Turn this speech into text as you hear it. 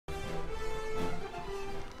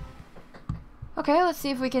Okay, let's see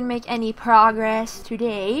if we can make any progress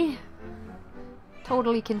today.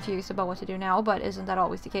 Totally confused about what to do now, but isn't that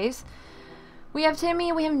always the case? We have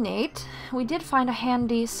Timmy, we have Nate. We did find a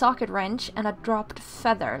handy socket wrench and a dropped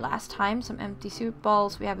feather last time. Some empty soup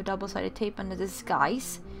balls. We have a double-sided tape and a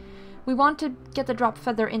disguise. We want to get the dropped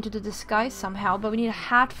feather into the disguise somehow, but we need a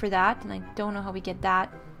hat for that, and I don't know how we get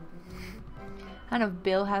that. I don't know if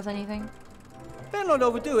Bill has anything. Better not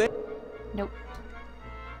overdo it. Nope.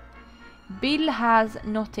 Bill has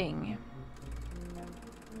nothing.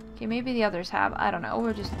 Okay, maybe the others have. I don't know.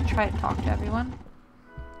 We'll just try to talk to everyone.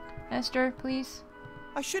 Esther, please.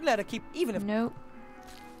 I should let her keep even if... Nope.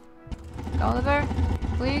 Oliver,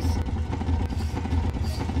 please.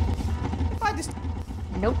 If I just...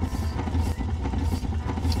 Nope.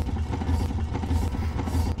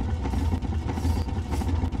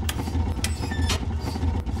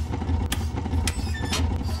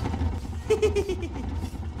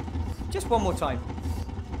 Just one more time.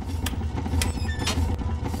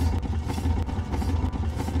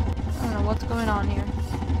 I don't know what's going on here.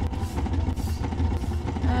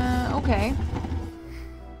 Okay.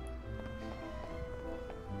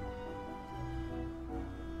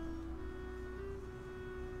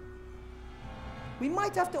 We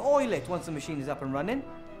might have to oil it once the machine is up and running.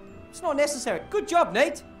 It's not necessary. Good job,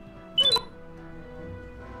 Nate.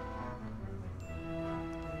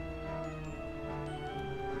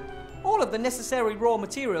 All of the necessary raw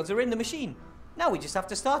materials are in the machine. Now we just have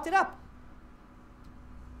to start it up.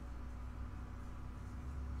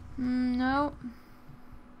 No.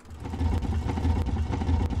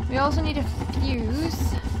 We also need a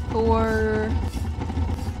fuse for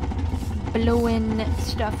blowing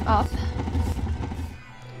stuff up.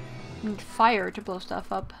 We need fire to blow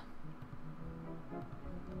stuff up.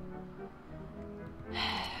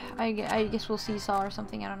 I guess we'll seesaw or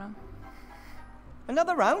something, I don't know.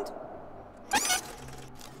 Another round?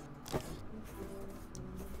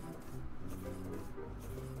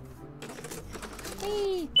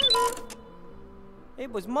 Whee!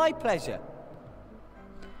 It was my pleasure.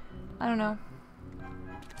 I don't know.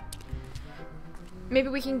 Maybe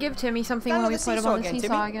we can give Timmy something Stand when on we the put him seesaw on the again,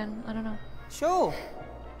 seesaw Timmy. again. I don't know. Sure.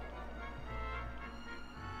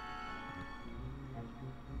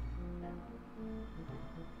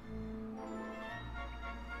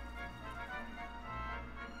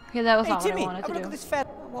 Okay, that was Hey not Timmy, what I wanted have to a look do. at this feather.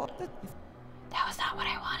 What the... That was not what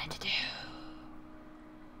I wanted to do.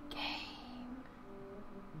 Okay.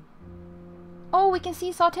 Oh, we can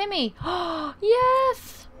seesaw Timmy. Oh,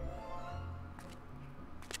 yes!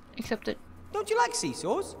 Except it. Don't you like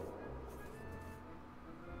seesaws?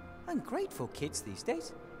 Ungrateful kids these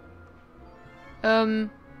days. Aha!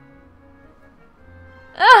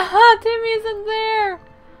 Timmy isn't there!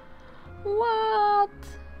 What?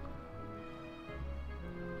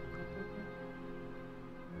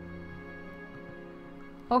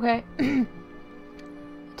 Okay.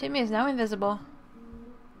 Timmy is now invisible.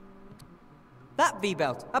 That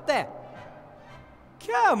V-belt, up there.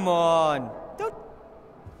 Come on. Don't...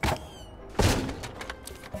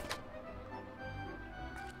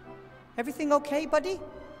 Everything okay, buddy?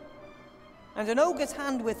 And an ogre's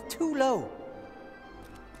hand width too low.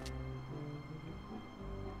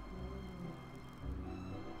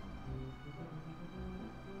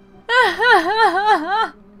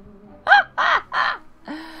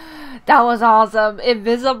 That was awesome.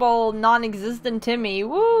 Invisible, non-existent Timmy.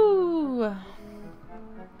 Woo!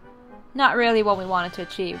 Not really what we wanted to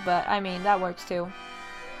achieve, but I mean, that works too.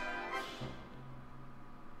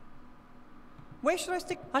 Where should I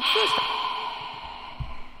stick? At first...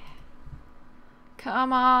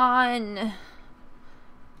 Come on.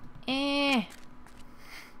 Eh.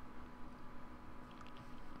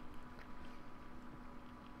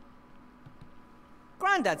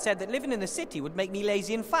 Grandad said that living in the city would make me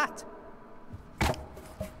lazy and fat.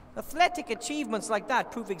 Athletic achievements like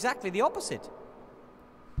that prove exactly the opposite.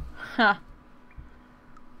 Huh.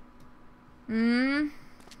 Hmm.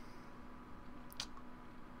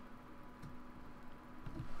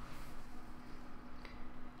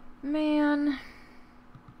 Man.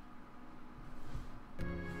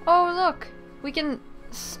 Oh, look! We can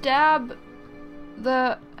stab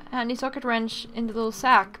the handy socket wrench in the little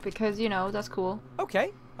sack because, you know, that's cool.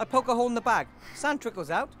 Okay, I poke a hole in the bag. Sand trickles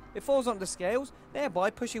out, it falls onto the scales, thereby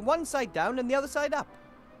pushing one side down and the other side up.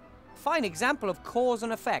 Fine example of cause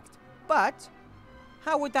and effect. But,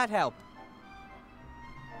 how would that help?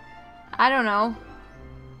 I don't know.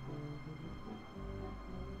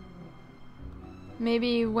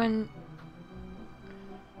 Maybe when...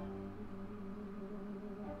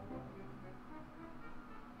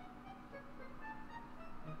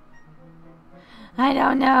 I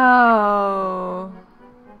don't know.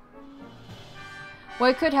 Well,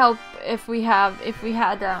 it could help if we had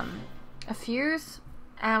a fuse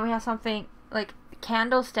and we had something like a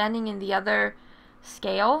candle standing in the other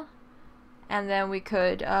scale, and then we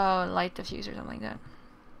could light the fuse or something like that.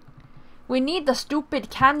 We need the stupid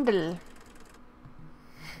candle.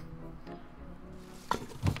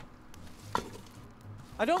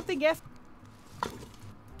 I don't think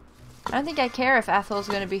I care if Ethel's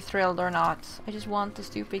gonna be thrilled or not. I just want the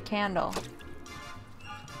stupid candle.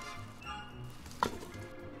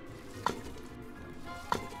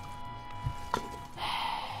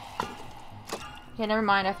 Okay, never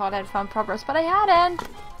mind. I thought I had found progress, but I hadn't.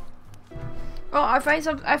 Oh, I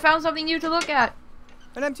found something new to look at.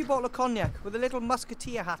 An empty bottle of cognac with a little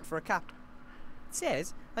musketeer hat for a cap. It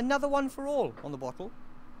says, another one for all on the bottle.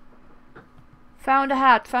 Found a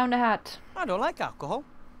hat, found a hat. I don't like alcohol,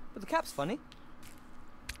 but the cap's funny.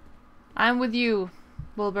 I'm with you,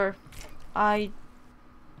 Wilbur. I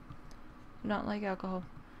do not like alcohol.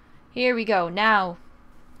 Here we go, now.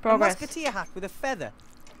 Progress. A musketeer hat with a feather.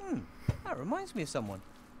 That reminds me of someone.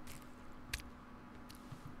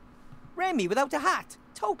 Rémi without a hat.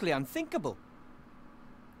 Totally unthinkable.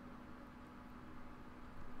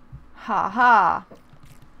 Ha ha.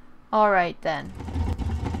 Alright then.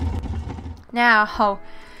 Now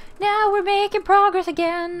we're making progress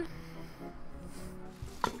again.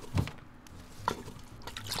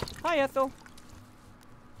 Hi, Ethel.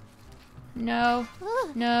 No.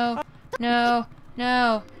 No. No.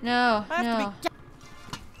 No. No. No.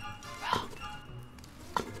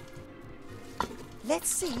 Let's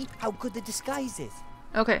see how good the disguise is.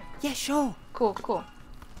 Okay. Yeah, sure. Cool, cool.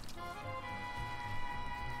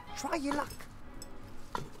 Try your luck.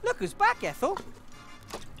 Look who's back, Ethel.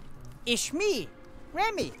 It's me,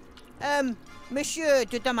 Rémi. Monsieur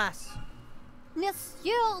de Damas.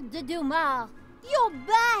 Monsieur de Dumas, you're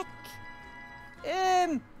back!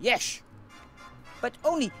 Yes. But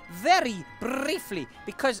only very briefly,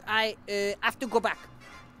 because I have to go back.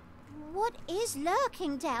 What is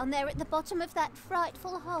lurking down there at the bottom of that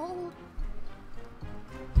frightful hole?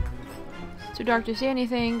 It's too dark to see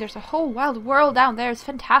anything. There's a whole wild world down there. It's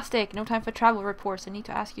fantastic. No time for travel reports. I need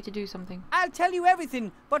to ask you to do something. I'll tell you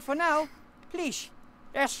everything, but for now, please,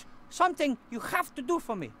 there's something you have to do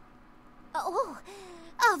for me. Oh,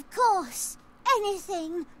 of course.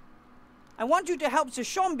 Anything. I want you to help the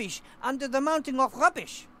zombies under the mountain of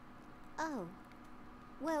rubbish. Oh.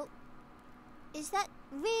 Well, is that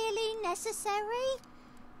really necessary?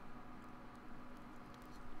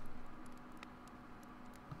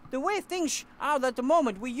 The way things are at the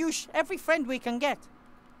moment, we use every friend we can get.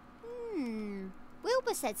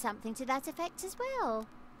 Wilbur said something to that effect as well.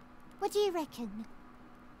 What do you reckon?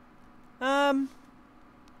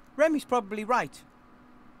 Rémi's probably right.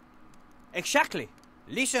 Exactly.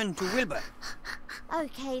 Listen to Wilbur.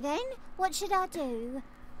 Okay then, what should I do?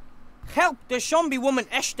 Help the zombie woman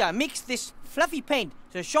Esther mix this fluffy paint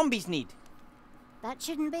the zombies need. That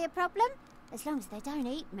shouldn't be a problem, as long as they don't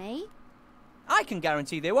eat me. I can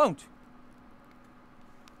guarantee they won't.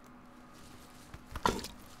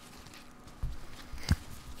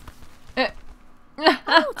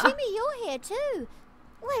 Oh, Timmy, you're here too.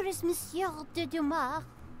 Where is Monsieur de Dumas?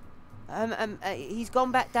 He's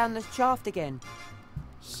gone back down the shaft again.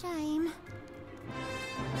 Shame.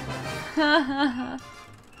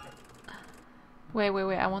 Wait,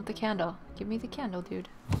 I want the candle. Give me the candle, dude.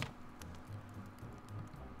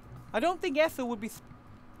 I don't think Ethel would be...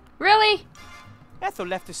 Really? Ethel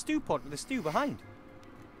left a stew pot with the stew behind.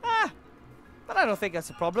 But I don't think that's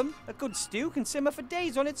a problem. A good stew can simmer for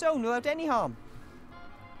days on its own without any harm.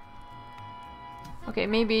 Okay,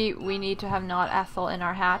 maybe we need to have not Ethel in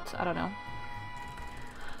our hat. I don't know.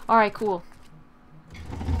 Alright, cool.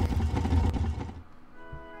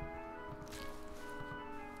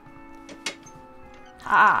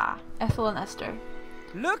 Ah, Ethel and Esther.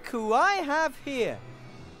 Look who I have here.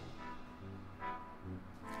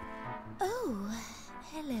 Oh,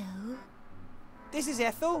 hello. This is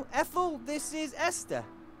Ethel. Ethel, this is Esther.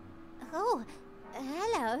 Oh,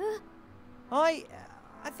 hello. I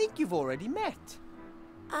think you've already met.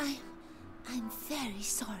 I'm very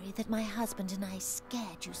sorry that my husband and I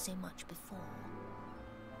scared you so much before.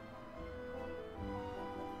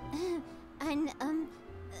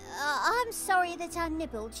 I'm sorry that I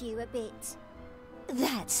nibbled you a bit.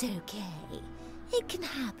 That's okay. It can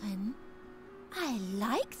happen. I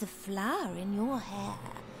like the flower in your hair.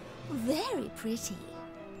 Very pretty.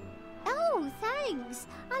 Oh, thanks.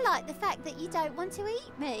 I like the fact that you don't want to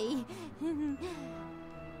eat me.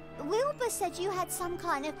 Wilbur said you had some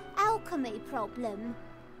kind of alchemy problem.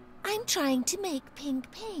 I'm trying to make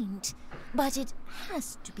pink paint. But it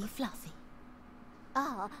has to be fluffy.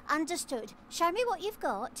 Ah, understood. Show me what you've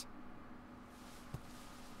got.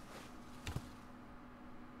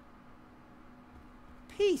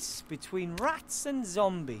 Peace between rats and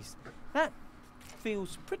zombies. That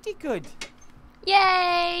feels pretty good.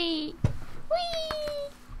 Yay! Whee!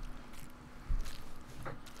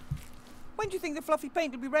 When do you think the fluffy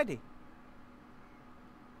paint will be ready?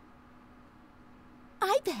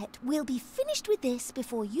 I bet we'll be finished with this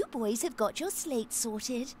before you boys have got your slate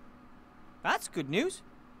sorted. That's good news.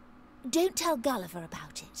 Don't tell Gulliver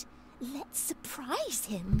about it. Let's surprise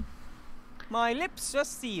him. My lips are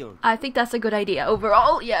sealed. I think that's a good idea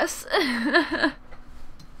overall, yes.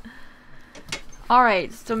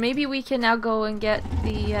 Alright, so maybe we can now go and get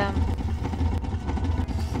the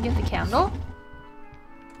candle.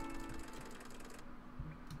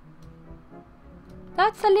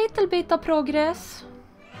 That's a little bit of progress.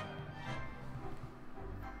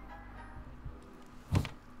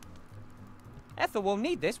 Ethel won't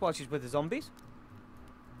need this while she's with the zombies.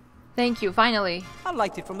 Thank you, finally. I'll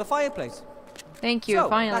light it from the fireplace. Thank you, So,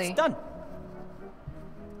 finally. that's done.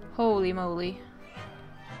 Holy moly.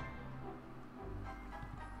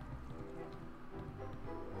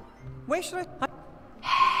 Where should I...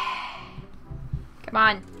 Come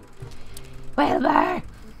on. Wilbur!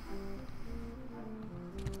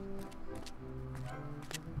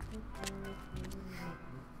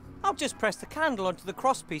 I'll just press the candle onto the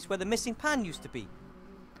crosspiece where the missing pan used to be.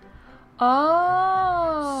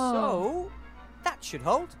 Oh. So, that should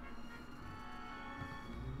hold.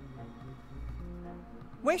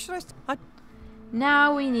 Where should I...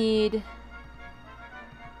 Now we need...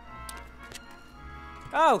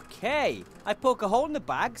 Okay. I poke a hole in the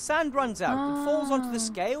bag, sand runs out and falls onto the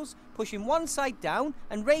scales, pushing one side down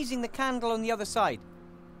and raising the candle on the other side.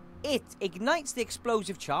 It ignites the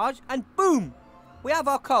explosive charge and boom! We have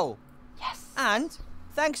our coal. Yes. And,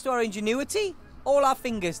 thanks to our ingenuity, all our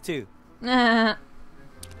fingers too. Good.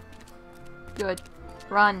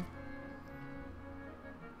 Run.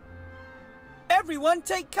 Everyone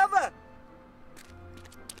take cover!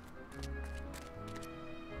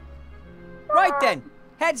 Right then,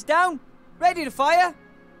 heads down, ready to fire.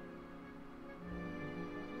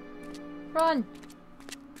 Run.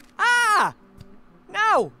 Ah!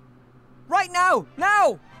 Now! Right now!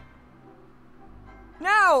 Now!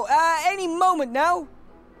 Now! Any moment now!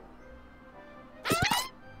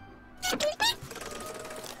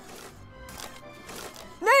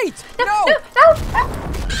 Nate! No! No!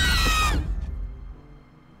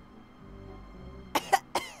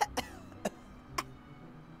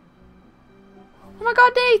 Oh my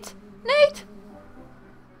god, Nate! Nate!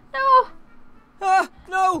 No!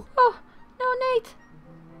 No! Oh, no, Nate!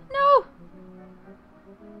 No!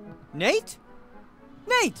 Nate?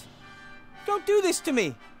 Nate! Don't do this to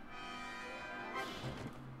me!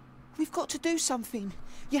 We've got to do something.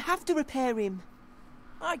 You have to repair him.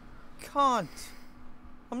 I can't.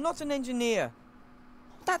 I'm not an engineer.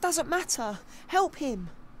 That doesn't matter. Help him.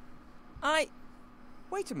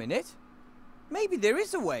 Wait a minute. Maybe there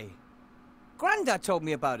is a way. Grandad told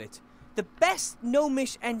me about it. The best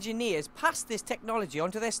gnomish engineers pass this technology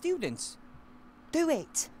on to their students. Do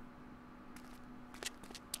it.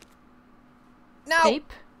 Now,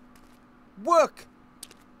 Tape? work!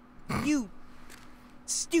 You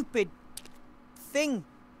stupid thing.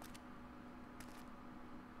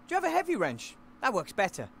 Do you have a heavy wrench? That works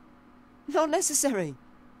better. Not necessary.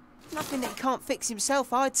 Nothing that he can't fix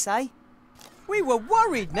himself, I'd say. We were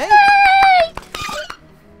worried, Nate!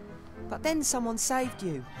 But then someone saved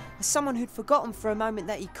you. As someone who'd forgotten for a moment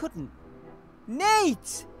that he couldn't.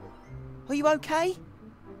 Nate! Are you okay?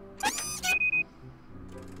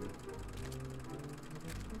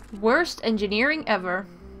 Worst engineering ever.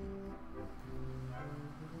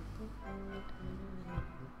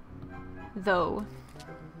 Though.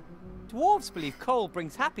 Dwarves believe coal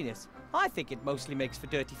brings happiness. I think it mostly makes for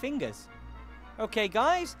dirty fingers. Okay,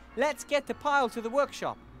 guys, let's get the pile to the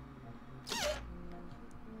workshop.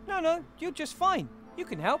 No, you're just fine. You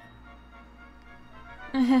can help.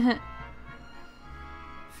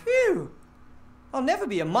 Phew! I'll never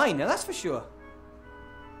be a miner, that's for sure.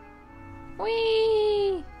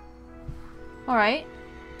 Whee! Alright.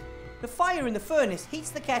 The fire in the furnace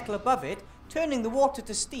heats the kettle above it, turning the water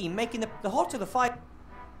to steam, making the hotter the fire...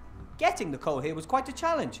 Getting the coal here was quite a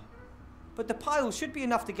challenge. But the pile should be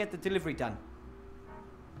enough to get the delivery done.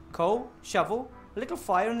 Coal, shovel, a little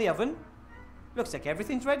fire in the oven. Looks like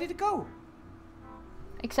everything's ready to go.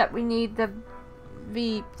 Except we need the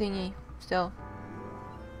V thingy still.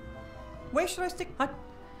 Where should I stick?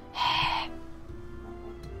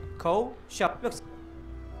 Coal, shovel. Looks...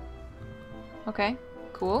 Okay,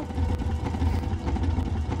 cool.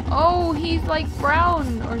 Oh, he's like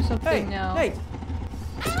brown or something Hey, now. Nate.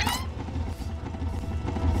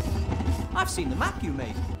 I've seen the map you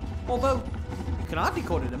made. Although, you can hardly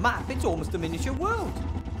call it a map, it's almost a miniature world.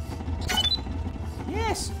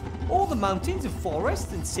 Yes, all the mountains and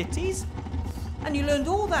forests and cities. And you learned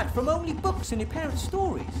all that from only books and your parents'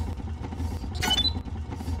 stories.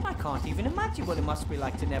 I can't even imagine what it must be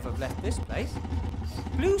like to never have left this place.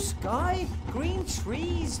 Blue sky, green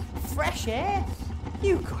trees, fresh air.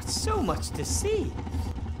 You've got so much to see.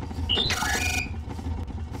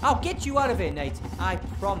 I'll get you out of here, Nate. I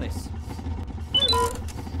promise.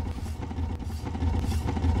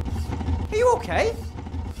 Are you okay?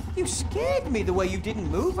 You scared me the way you didn't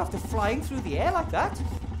move after flying through the air like that.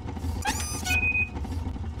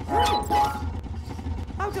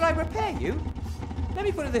 How did I repair you? Let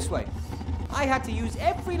me put it this way. I had to use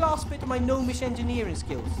every last bit of my gnomish engineering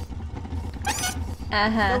skills.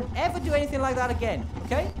 Uh-huh. Don't ever do anything like that again,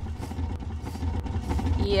 okay?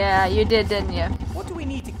 Yeah, you did, didn't you? What do we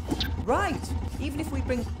need to... Right, even if we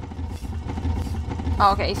bring...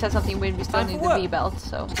 Oh, okay, he said something weird. We still Time need for the work. V-belt,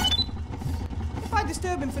 so... If I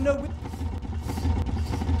disturb him for no...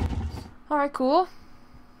 Alright, cool.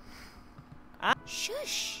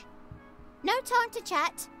 Shush. No time to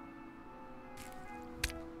chat.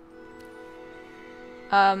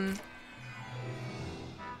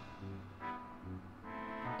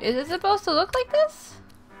 Is it supposed to look like this?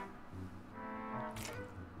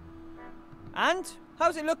 And?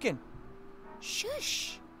 How's it looking?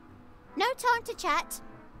 Shush. No time to chat.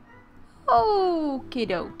 Okie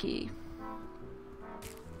dokie.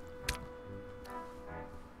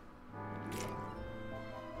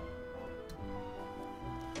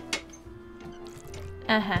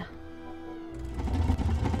 Uh-huh.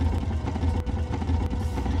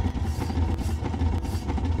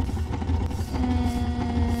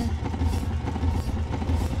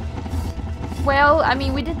 Well, I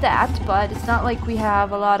mean, we did that, but it's not like we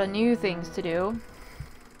have a lot of new things to do.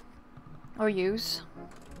 Or use.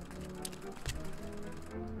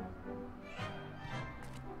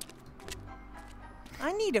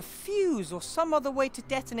 I need a fuse or some other way to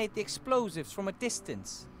detonate the explosives from a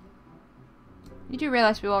distance. You do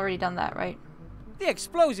realize we've already done that, right? The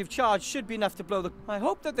explosive charge should be enough to blow the... I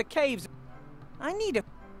hope that the caves... I need a...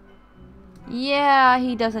 Yeah,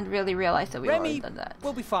 he doesn't really realize that we've already Rémi done that.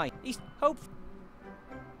 will be fine. He's... Hope...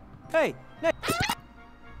 Hey, Nate.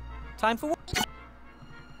 Time for...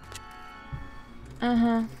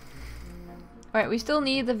 Uh-huh. Alright, we still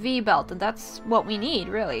need the V-belt, and that's what we need,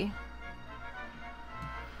 really.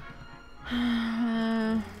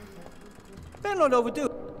 Better not overdo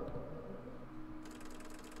it.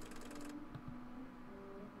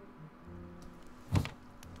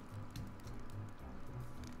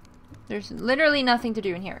 There's literally nothing to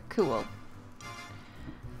do in here. Cool.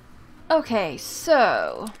 Okay,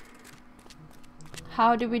 so...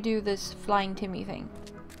 how do we do this flying Timmy thing?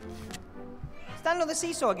 Stand on the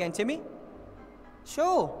seesaw again, Timmy.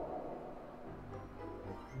 Sure.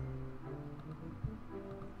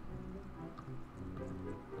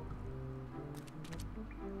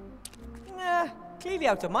 Clearly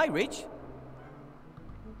out of my reach.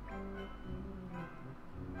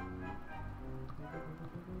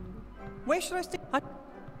 Where should I stick?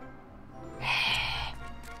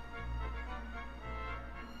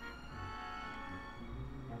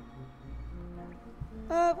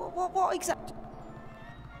 What exactly?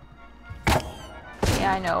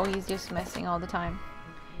 Yeah, I know, he's just messing all the time.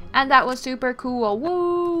 And that was super cool.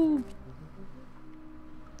 Woo!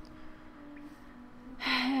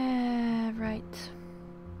 Right.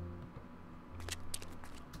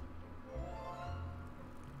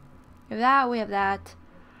 We have that, we have that.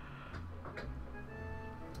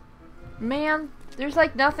 Man, there's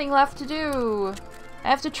like nothing left to do. I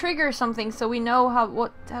have to trigger something so we know how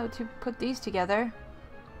to put these together.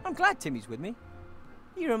 I'm glad Timmy's with me.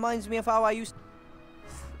 He reminds me of how I used...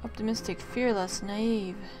 Optimistic, fearless,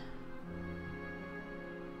 naive.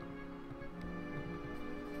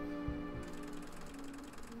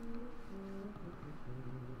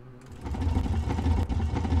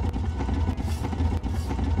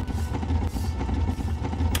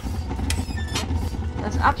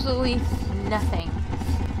 That's absolutely nothing.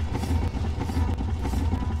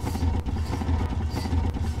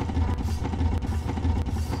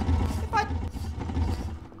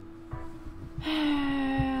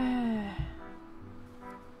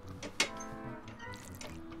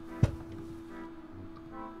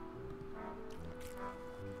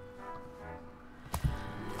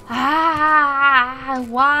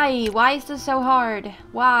 Why? Why is this so hard?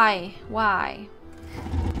 Why? Why?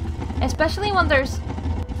 Especially when there's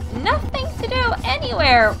nothing to do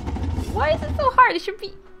anywhere. Why is it so hard? It should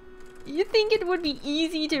be... You think it would be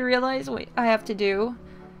easy to realize what I have to do?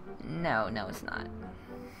 No, no it's not.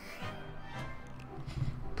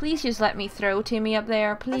 Please just let me throw Timmy up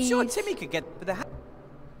there, please. I'm sure Timmy could get with the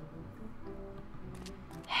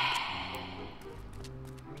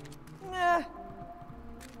Nah.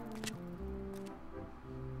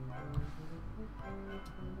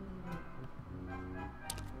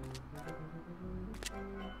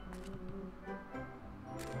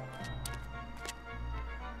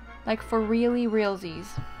 Like for really realsies.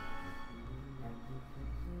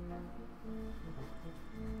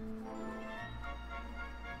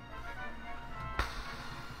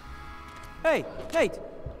 Hey, Nate!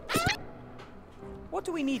 What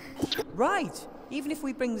do we need? Right! Even if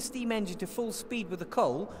we bring the steam engine to full speed with the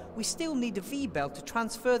coal, we still need a V-belt to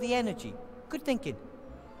transfer the energy. Good thinking.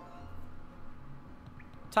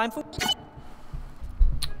 Time for...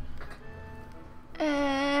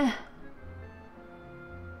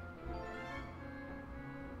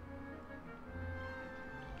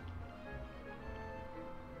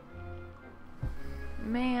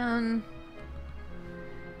 Man.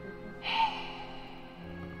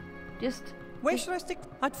 Just... Where should I stick?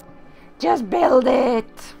 Just build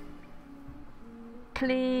it!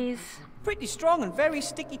 Please. Pretty strong and very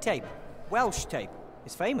sticky tape. Welsh tape.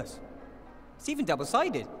 It's famous. It's even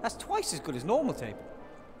double-sided. That's twice as good as normal tape.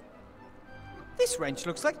 This wrench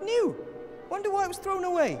looks like new. Wonder why it was thrown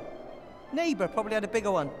away. Neighbour probably had a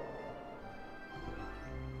bigger one.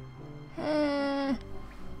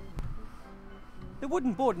 The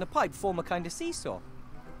wooden board and the pipe form a kind of seesaw.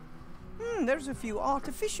 There's a few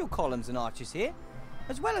artificial columns and arches here,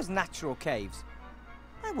 as well as natural caves.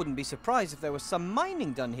 I wouldn't be surprised if there was some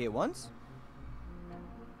mining done here once.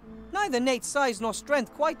 Neither Nate's size nor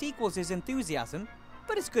strength quite equals his enthusiasm,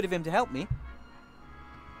 but it's good of him to help me.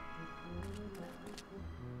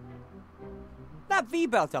 That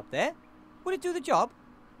V-belt up there, would it do the job?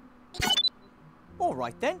 All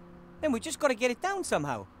right then we just got to get it down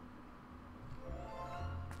somehow.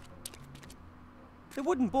 The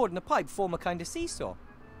wooden board and the pipe form a kind of seesaw.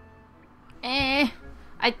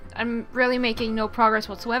 I'm really making no progress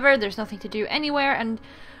whatsoever. There's nothing to do anywhere, and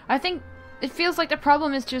I think it feels like the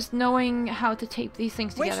problem is just knowing how to tape these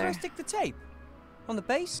things together. Where should I stick the tape? On the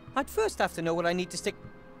base? I'd first have to know what I need to stick.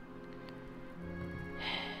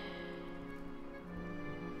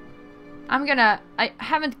 I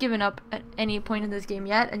haven't given up at any point in this game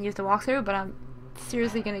yet and used the walkthrough, but I'm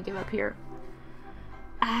seriously gonna give up here.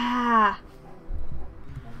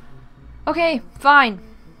 Okay, fine.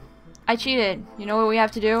 I cheated. You know what we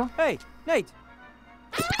have to do? Hey, Nate!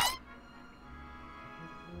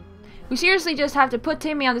 We seriously just have to put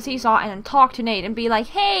Timmy on the seesaw and then talk to Nate and be like,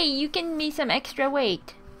 hey, you can be some extra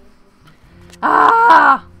weight.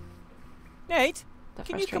 Nate,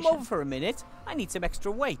 can you come over for a minute? I need some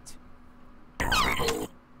extra weight.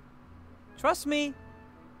 Trust me.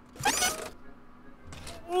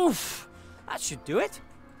 Oof, that should do it.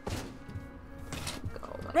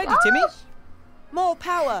 Ready, Timmy? More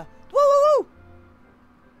power! Woo woo woo!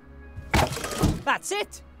 That's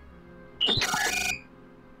it!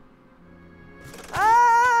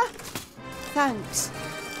 Thanks.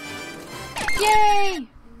 Yay!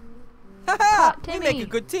 Haha! We Timmy. make a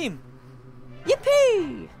good team.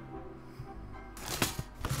 Yippee!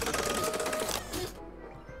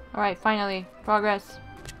 Alright, finally. Progress.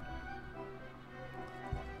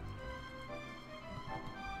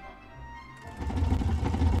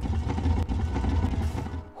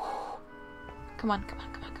 Come on, come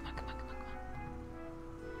on, come on, come on, come on, come on, come on.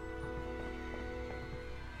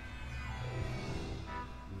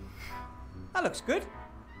 That looks good.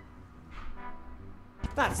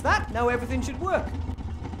 That's that. Now everything should work.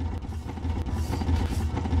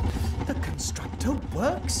 The constructor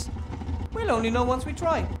works? We'll only know once we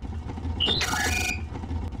try.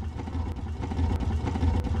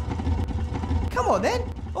 Come on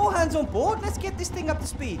then. All hands on board. Let's get this thing up to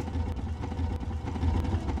speed.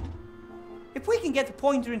 If we can get the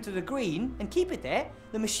pointer into the green and keep it there,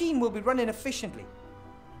 the machine will be running efficiently.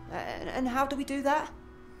 And how do we do that?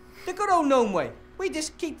 The good old gnome way. We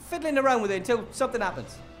just keep fiddling around with it until something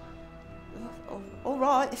happens. All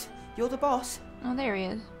right, you're the boss. Oh, there he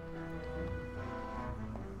is.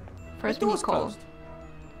 First The we door's need coal. closed.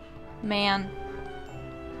 Man.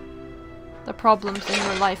 The problems in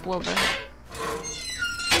your life, Wilbur.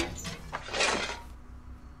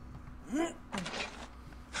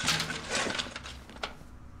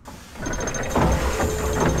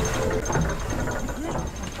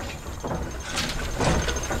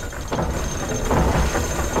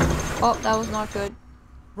 Oh, that was not good.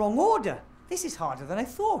 Wrong order. This is harder than I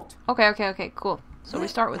thought. Okay, cool. So we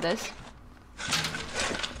start with this.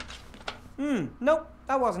 Nope,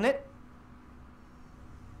 that wasn't it.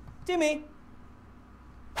 Timmy!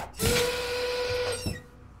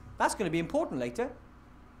 That's going to be important later.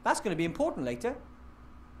 That's going to be important later.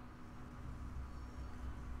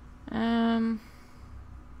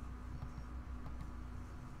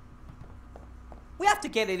 We have to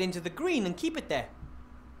get it into the green and keep it there.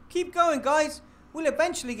 Keep going, guys. We'll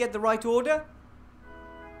eventually get the right order.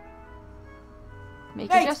 Make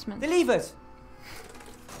Nate, adjustments. the levers.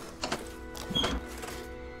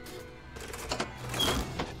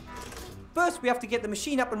 First, we have to get the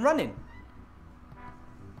machine up and running.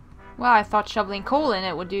 Well, I thought shoveling coal in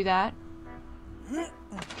it would do that.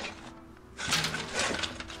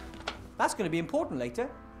 That's going to be important later.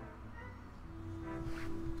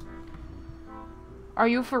 Are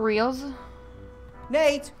you for reals?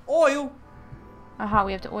 Nate, oil. Aha,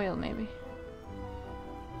 we have to oil maybe.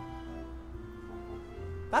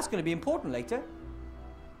 That's going to be important later.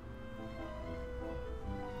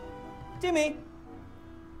 Timmy.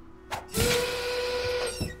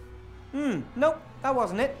 Nope, that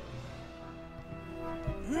wasn't it.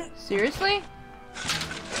 Seriously?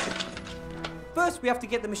 First, we have to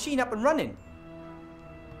get the machine up and running.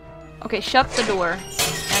 Okay, shut the door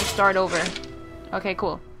and start over. Okay,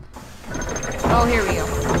 cool. Oh, here we go.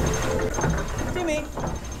 Timmy.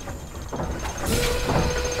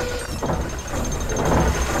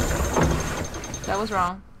 That was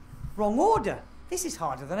wrong. Wrong order. This is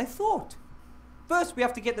harder than I thought. First, we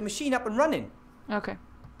have to get the machine up and running. Okay.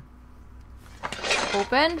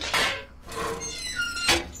 Open.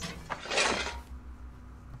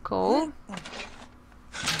 Cool.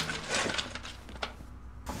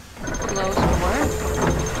 Close door.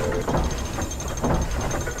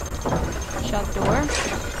 Shut door.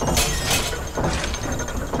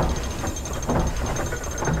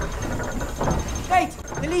 Nate,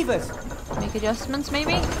 the levers. Make adjustments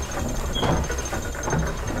maybe?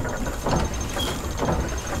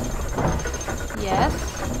 Yes.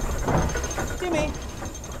 Timmy.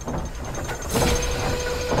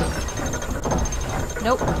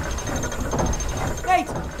 Nope.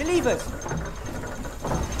 Nate, the levers.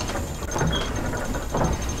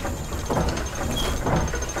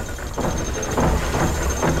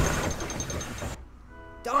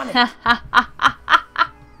 Darn it.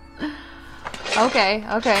 Okay,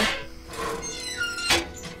 okay.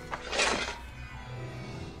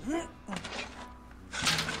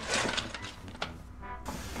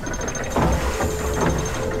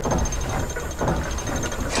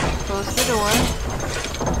 Close the door.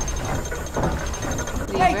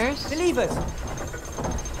 Nate, Levers. the levers.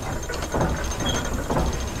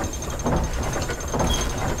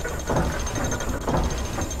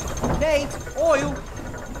 Nate, oil.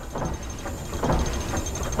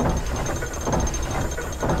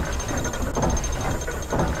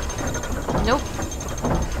 Nope.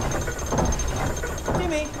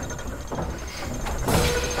 Timmy.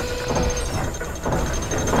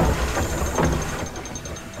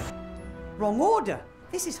 Wrong order.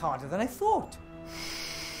 This is harder than I thought.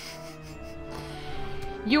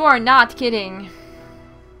 You are not kidding.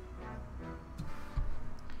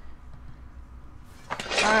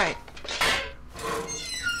 Alright.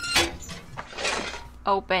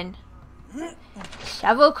 Open.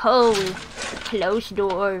 Shovel coal. Close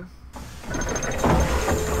door.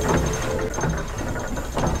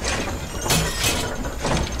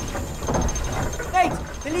 Nate,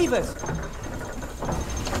 the levers.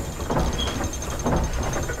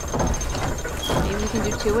 Maybe we can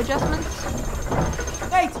do 2 adjustments?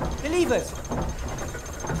 Nate, the levers.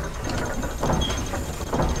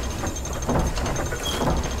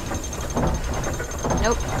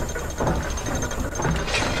 Nope.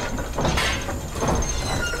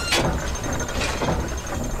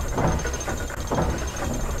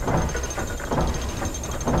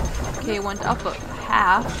 Okay, it went up a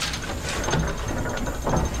half.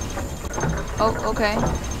 Oh, okay.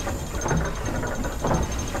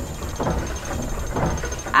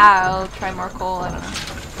 I'll try more coal, I don't know.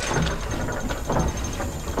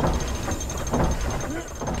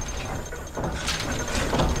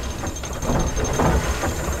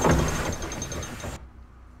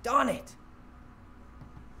 Darn it.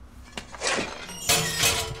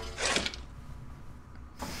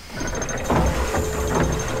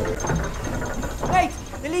 Nate,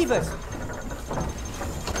 the levers.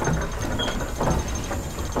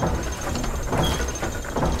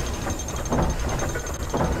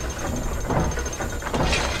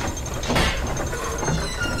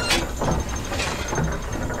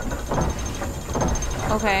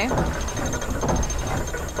 Okay.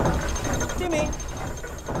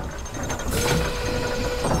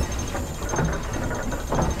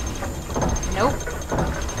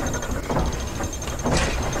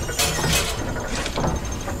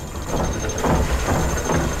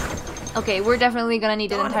 Okay, we're definitely gonna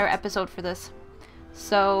need an entire episode for this.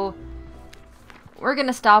 So, we're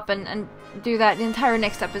gonna stop and do that the entire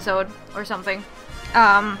next episode or something.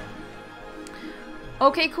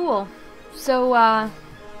 Okay, cool. So,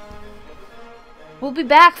 we'll be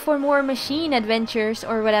back for more machine adventures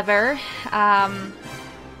or whatever.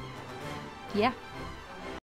 Yeah.